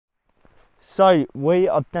So we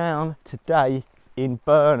are down today in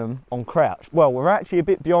Burnham-on-Crouch. Well, we're actually a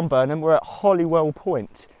bit beyond Burnham. We're at Holywell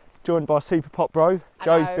Point, joined by SuperPopBro.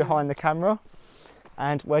 Joe's behind the camera,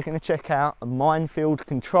 and we're going to check out a Minefield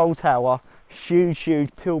control tower, huge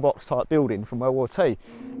pillbox type building from World War II.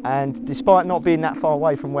 And despite not being that far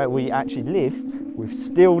away from where we actually live, we've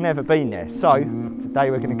still never been there. So today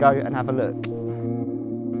we're going to go and have a look.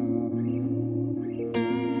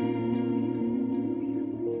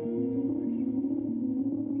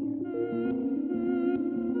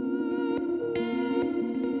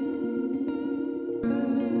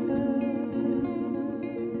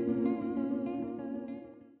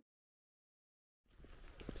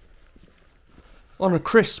 On a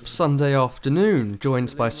crisp Sunday afternoon,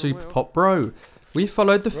 joined by SuperPopBro, we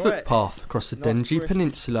followed the footpath across the Dengie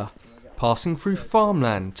Peninsula, passing through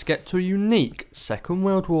farmland to get to a unique Second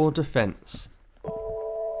World War defence.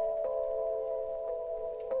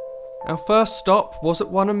 Our first stop was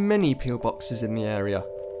at one of many pillboxes in the area.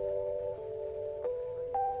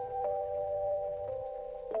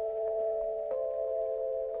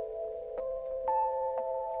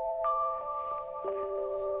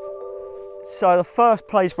 So the first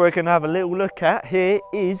place we're going to have a little look at here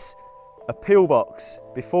is a pillbox.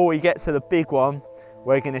 Before we get to the big one,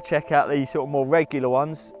 we're going to check out these sort of more regular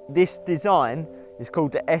ones. This design is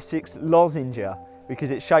called the Essex Lozenger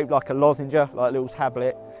because it's shaped like a lozenge, like a little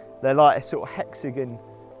tablet. They're like a sort of hexagon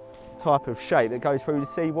type of shape that goes through the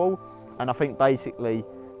seawall, and I think basically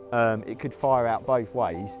it could fire out both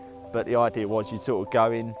ways, but the idea was you'd sort of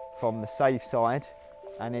go in from the safe side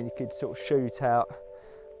and then you could sort of shoot out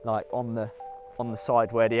like on the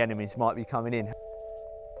side where the enemies might be coming in.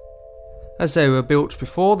 As they were built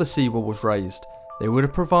before the seawall was raised, they would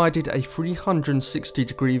have provided a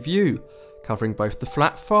 360-degree view, covering both the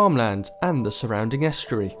flat farmland and the surrounding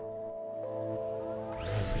estuary.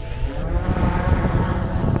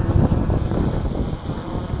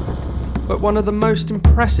 But one of the most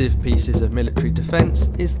impressive pieces of military defence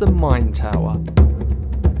is the mine tower.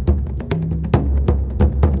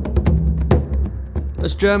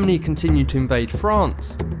 As Germany continued to invade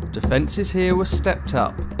France, defences here were stepped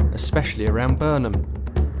up, especially around Burnham.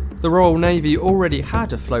 The Royal Navy already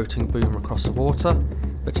had a floating boom across the water,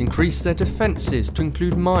 but increased their defences to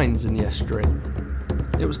include mines in the estuary.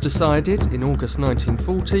 It was decided in August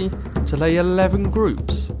 1940 to lay 11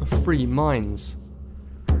 groups of 3 mines.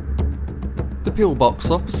 The pillbox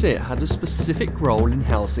opposite had a specific role in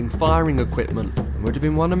housing firing equipment and would have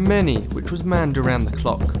been one of many which was manned around the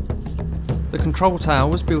clock. The control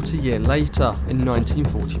tower was built a year later, in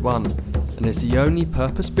 1941, and is the only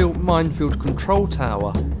purpose-built minefield control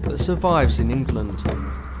tower that survives in England.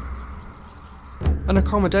 An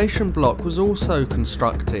accommodation block was also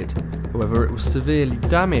constructed, however it was severely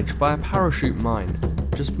damaged by a parachute mine,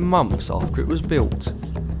 just months after it was built.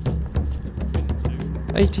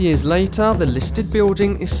 80 years later, the listed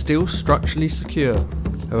building is still structurally secure,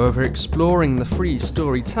 however exploring the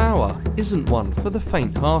 3-storey tower isn't one for the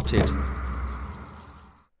faint-hearted.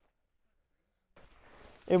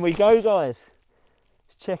 In we go, guys.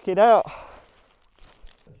 Let's check it out.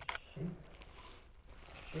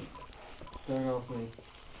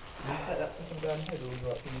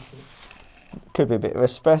 Could be a bit of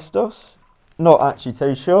asbestos. Not actually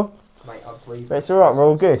too sure. Mate, but it's alright, we're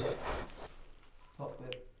all good.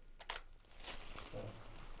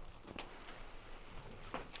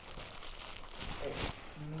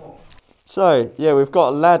 So, yeah, we've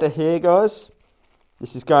got a ladder here, guys.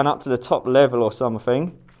 This is going up to the top level or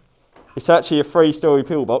something. It's actually a 3-storey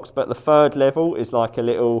pillbox, but the 3rd level is like a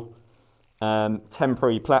little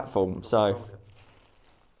temporary platform. So,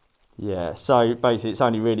 yeah, so basically it's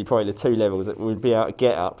only really probably the 2 levels that we'd be able to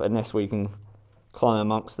get up unless we can climb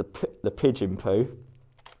amongst the pigeon poo.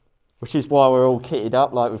 Which is why we're all kitted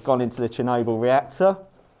up, like we've gone into the Chernobyl reactor.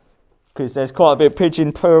 Because there's quite a bit of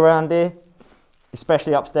pigeon poo around here.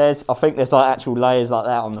 Especially upstairs. I think there's like actual layers like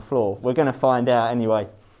that on the floor. We're going to find out anyway.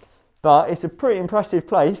 But it's a pretty impressive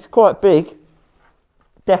place, quite big,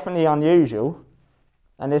 definitely unusual.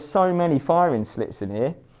 And there's so many firing slits in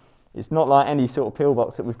here. It's not like any sort of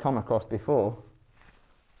pillbox that we've come across before.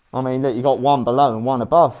 I mean, look, you got one below and one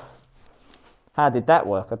above. How did that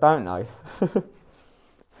work? I don't know.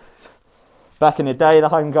 Back in the day, the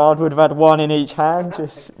Home Guard would have had one in each hand,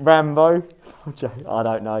 just Rambo. I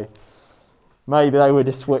don't know. Maybe they would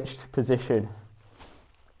have switched position.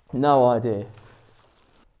 No idea.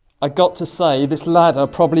 I got to say, this ladder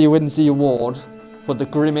probably wins the award for the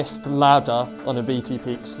grimmest ladder on a BT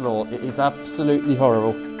Peaks floor. It is absolutely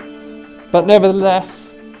horrible. But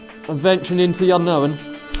nevertheless, I'm venturing into the unknown.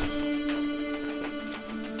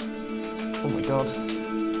 Oh my god.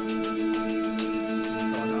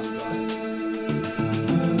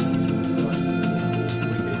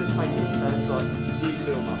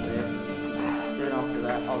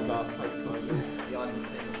 I'll go up, take a photo.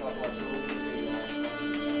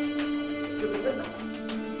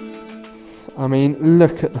 I mean,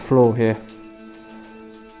 look at the floor here.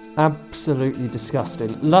 Absolutely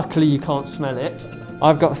disgusting. Luckily you can't smell it.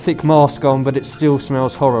 I've got a thick mask on, but it still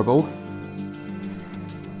smells horrible.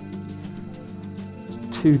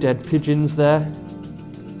 There's 2 dead pigeons there.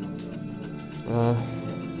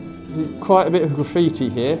 Quite a bit of graffiti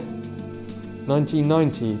here.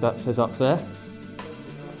 1990, that says up there.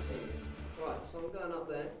 Right, so I'm going up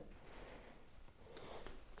there. You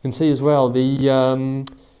can see as well the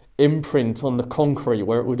imprint on the concrete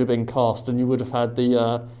where it would have been cast, and you would have had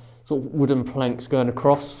the sort of wooden planks going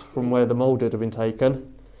across from where the mould would have been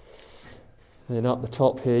taken. And then up the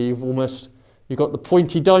top here, you've got the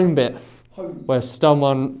pointy dome bit where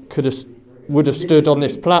someone would have stood on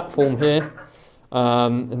this platform here,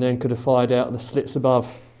 and then could have fired out the slits above.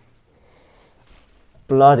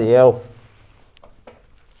 Bloody hell.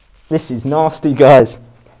 This is nasty, guys.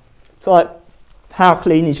 It's like, how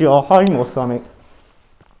clean is your home or something?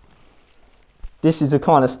 This is the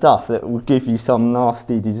kind of stuff that will give you some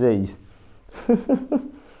nasty disease.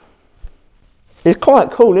 It's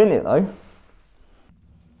quite cool, isn't it, though?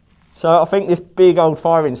 So I think this big old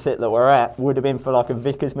firing set that we're at would have been for like a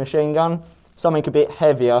Vickers machine gun. Something a bit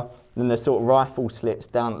heavier than the sort of rifle slits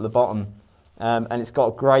down at the bottom. And it's got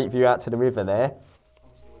a great view out to the river there.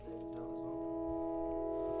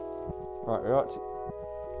 Right, we're right to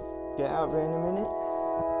get out there in a minute.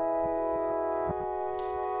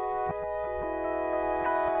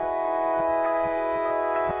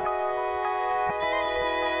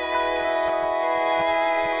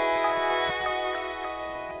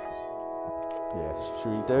 Yeah,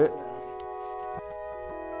 should we do it?